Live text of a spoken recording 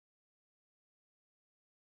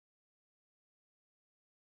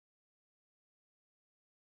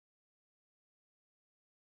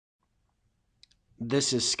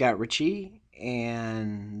This is Scott Ritchie,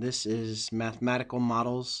 and this is Mathematical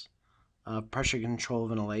Models of Pressure Control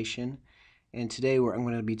Ventilation. And today I'm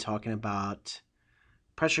going to be talking about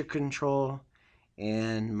pressure control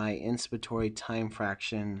and my inspiratory time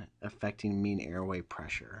fraction affecting mean airway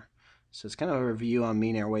pressure. So it's kind of a review on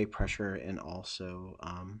mean airway pressure and also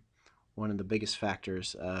one of the biggest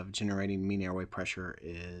factors of generating mean airway pressure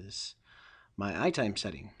is my I time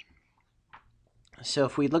setting. So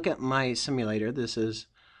if we look at my simulator, this is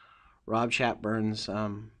Rob Chatburn's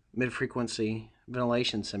mid-frequency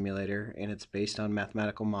ventilation simulator, and it's based on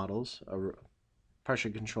mathematical models of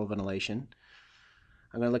pressure control ventilation.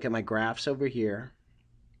 I'm going to look at my graphs over here,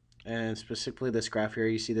 and specifically this graph here.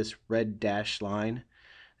 You see this red dashed line?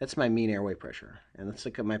 That's my mean airway pressure. And let's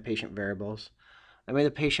look at my patient variables. I made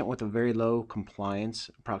a patient with a very low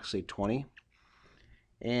compliance, approximately 20,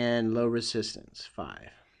 and low resistance, 5.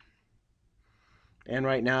 And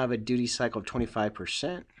right now I have a duty cycle of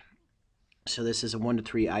 25%. So this is a 1 to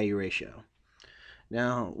 3 IU ratio.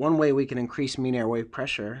 Now, one way we can increase mean airway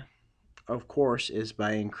pressure, of course, is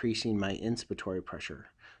by increasing my inspiratory pressure.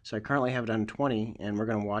 So I currently have it on 20, and we're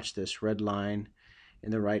going to watch this red line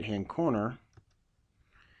in the right-hand corner.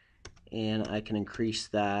 And I can increase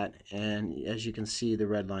that, and as you can see, the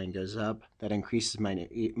red line goes up. That increases my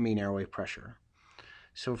mean airway pressure.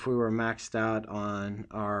 So if we were maxed out on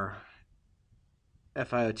our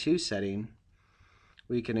FiO2 setting,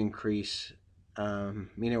 we can increase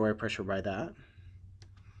mean airway pressure by that.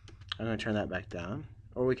 I'm going to turn that back down.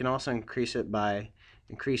 Or we can also increase it by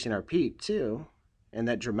increasing our PEEP too, and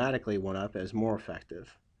that dramatically went up as more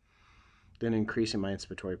effective than increasing my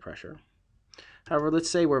inspiratory pressure. However, let's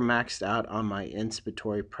say we're maxed out on my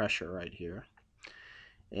inspiratory pressure right here,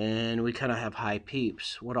 and we kind of have high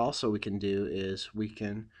PEEPs. What also we can do is we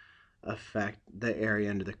can affect the area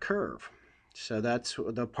under the curve. So that's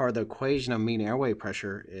the part of the equation of mean airway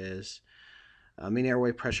pressure is mean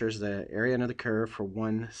airway pressure is the area under the curve for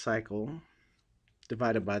one cycle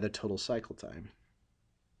divided by the total cycle time.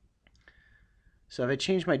 So if I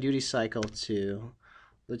change my duty cycle to,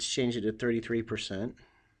 let's change it to 33%.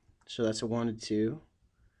 So that's a 1 to 2.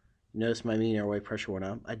 Notice my mean airway pressure went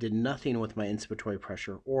up. I did nothing with my inspiratory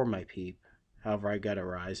pressure or my PEEP. However, I got a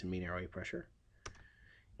rise in mean airway pressure.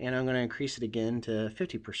 And I'm going to increase it again to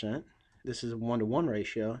 50%. This is a 1 to 1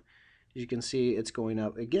 ratio. As you can see, it's going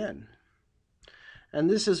up again. And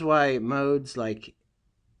this is why modes like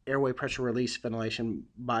airway pressure release ventilation,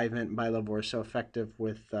 bi-vent, bi-level are so effective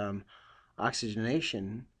with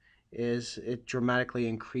oxygenation, is it dramatically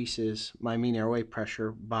increases my mean airway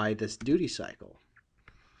pressure by this duty cycle.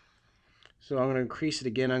 So I'm going to increase it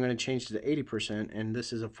again. I'm going to change it to 80%, and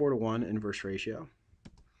this is a 4 to 1 inverse ratio.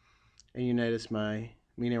 And you notice my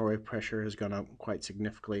mean airway pressure has gone up quite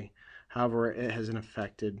significantly. However, it hasn't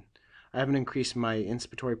affected, I haven't increased my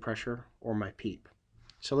inspiratory pressure or my PEEP.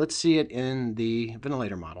 So let's see it in the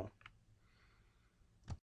ventilator model.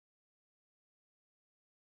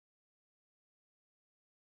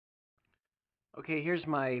 Okay, here's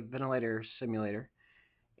my ventilator simulator,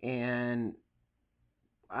 and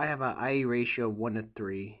I have an IE ratio of 1 to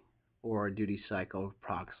 3, or a duty cycle of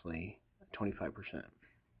approximately 25%.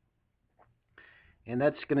 And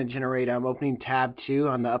that's going to generate, I'm opening tab 2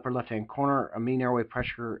 on the upper left-hand corner, a mean airway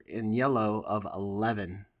pressure in yellow of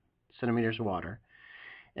 11 centimeters of water.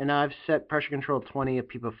 And I've set pressure control 20, a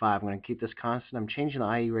PEEP of 5. I'm going to keep this constant. I'm changing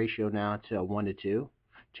the IE ratio now to a 1 to 2,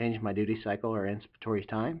 changing my duty cycle or inspiratory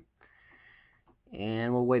time.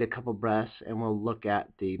 And we'll wait a couple breaths, and we'll look at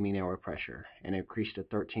the mean airway pressure, and it increased to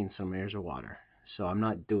 13 centimeters of water. So I'm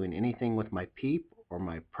not doing anything with my PEEP or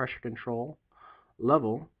my pressure control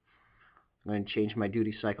level. I'm going to change my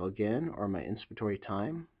duty cycle again, or my inspiratory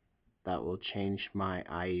time. That will change my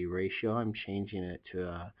IE ratio. I'm changing it to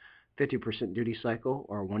a 50% duty cycle,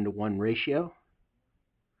 or a 1 to 1 ratio.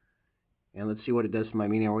 And let's see what it does to my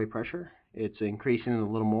mean airway pressure. It's increasing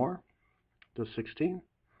a little more to 16.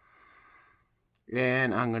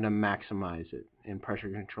 And I'm going to maximize it in pressure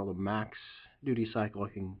control. The max duty cycle I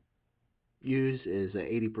can use is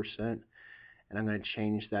 80%, and I'm going to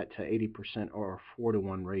change that to 80% or a 4 to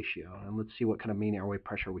 1 ratio. And let's see what kind of mean airway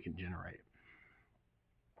pressure we can generate.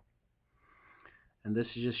 And this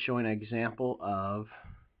is just showing an example of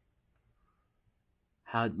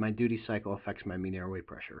how my duty cycle affects my mean airway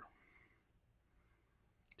pressure.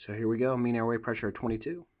 So here we go, mean airway pressure of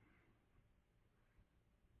 22.